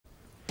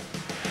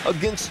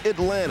against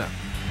Atlanta.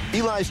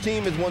 Eli's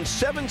team has won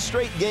 7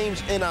 straight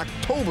games in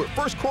October.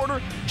 First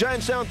quarter,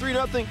 Giants down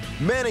 3-0.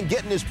 Manning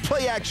getting his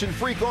play-action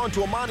freak on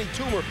to Amani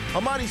Toomer.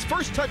 Amani's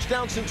first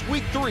touchdown since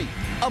week 3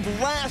 of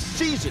last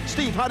season.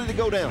 Steve, how did it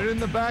go down? Put it in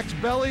the back's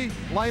belly.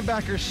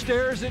 Linebacker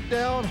stares it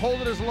down,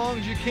 hold it as long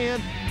as you can,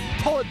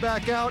 pull it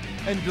back out,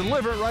 and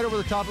deliver it right over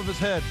the top of his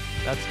head.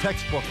 That's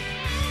textbook.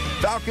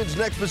 Falcons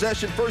next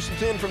possession, 1st and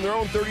 10 from their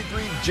own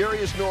 33,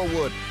 Jarius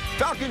Norwood.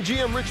 Falcon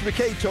GM Rich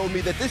McKay told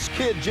me that this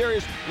kid,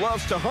 Jarius,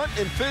 loves to hunt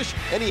and fish,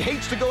 and he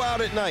hates to go out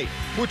at night,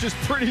 which is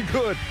pretty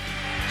good.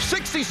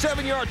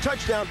 67-yard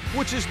touchdown,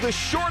 which is the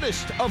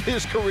shortest of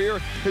his career.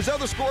 His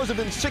other scores have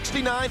been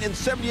 69 and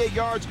 78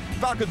 yards.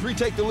 Falcons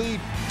retake the lead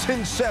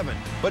 10-7.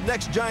 But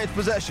next Giants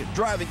possession,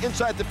 driving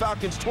inside the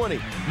Falcons 20.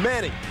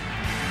 Manning,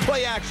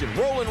 play action,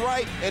 rolling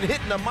right and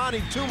hitting Amani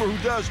Toomer, who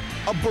does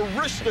a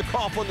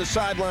Baryshnikov on the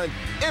sideline.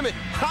 Emmett,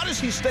 how does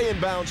he stay in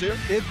bounds here?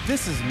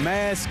 This is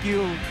mad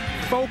skill,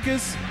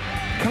 focus,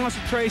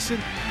 concentration,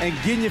 and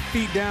getting your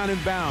feet down in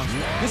bounds.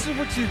 This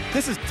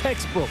is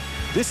textbook.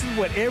 This is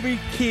what every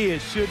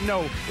kid should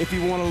know if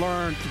you want to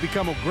learn to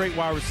become a great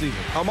wide receiver.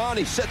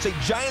 Amani sets a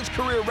Giants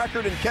career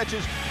record in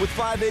catches with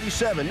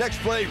 587. Next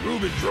play,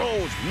 Reuben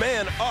Drones,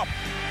 man up.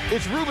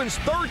 It's Reuben's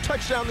 3rd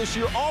touchdown this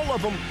year, all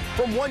of them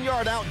from 1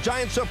 yard out.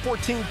 Giants up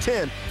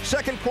 14-10.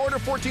 Second quarter,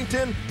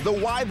 14-10. The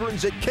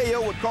Wyverns at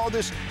KO would call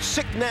this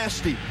sick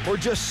nasty or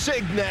just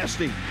sig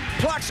nasty.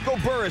 Plaxico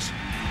Burress,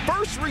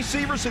 first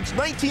receiver since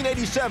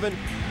 1987,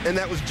 and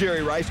that was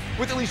Jerry Rice,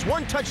 with at least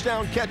 1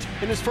 touchdown catch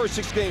in his first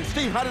 6 games.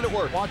 Steve, how did it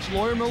work? Watch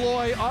Lawyer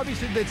Malloy.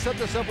 Obviously, they'd set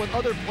this up with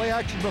other play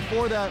action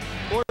before that.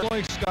 Lawyer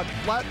Malloy got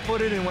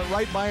flat-footed and went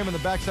right by him, and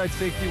the backside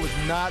safety was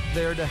not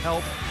there to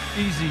help.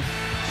 Easy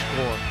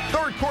score.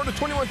 Third quarter,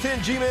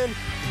 21-10, G-Men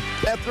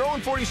at their own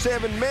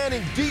 47.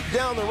 Manning deep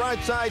down the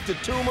right side to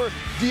Toomer.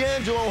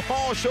 D'Angelo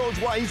Hall shows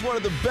why he's one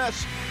of the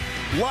best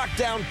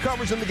lockdown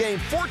covers in the game.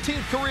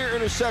 14th career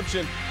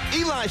interception.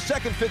 Eli's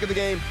 2nd pick of the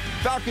game.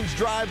 Falcons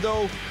drive,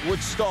 though, would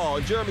stall.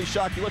 And Jeremy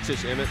Shockey, what's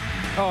this, Emmett?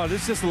 Oh,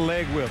 this is just a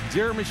leg whip.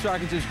 Jeremy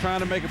Shockey just trying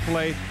to make a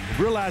play,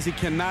 realized he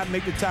cannot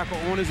make the tackle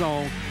on his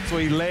own, so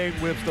he leg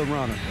whips the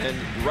runner. And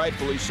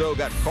rightfully so,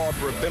 got called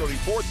for a penalty.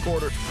 Fourth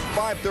quarter,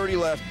 5:30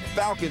 left.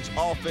 Falcons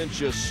offense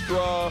just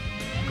struggling.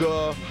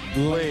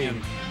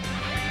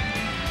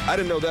 I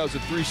didn't know that was a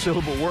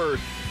 3-syllable word.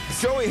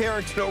 Joey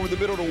Harrington over the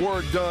middle of the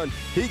word done.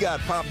 He got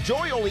popped.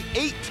 Joey only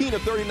 18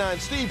 of 39.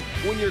 Steve,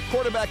 when you're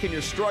quarterback and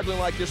you're struggling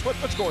like this,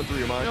 what's going through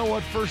your mind? You know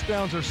what? First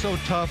downs are so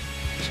tough.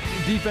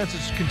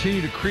 Defenses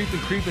continue to creep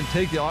and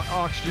take the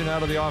oxygen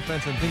out of the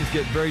offense, and things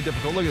get very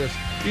difficult. Look at this.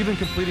 Even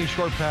completing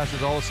short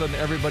passes, all of a sudden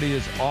everybody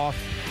is off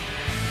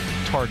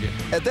target.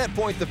 At that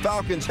point, the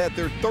Falcons had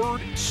their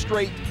 3rd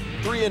straight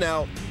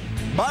 3-and-out.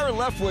 Byron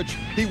Leftwich,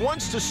 he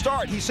wants to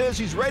start. He says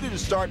he's ready to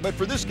start, but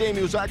for this game,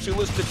 he was actually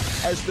listed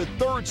as the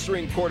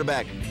 3rd-string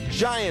quarterback.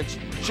 Giants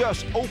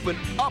just open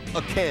up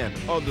a can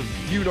on the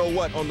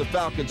you-know-what on the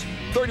Falcons.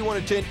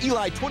 31-10.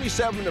 Eli,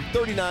 27 of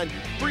 39,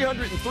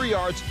 303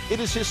 yards. It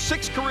is his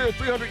 6th career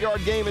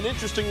 300-yard game, and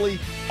interestingly,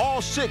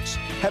 all 6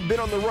 have been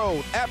on the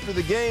road. After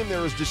the game,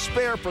 there is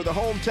despair for the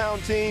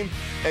hometown team.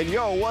 And,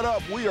 yo, what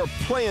up? We are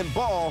playing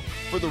ball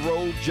for the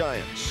road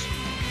Giants.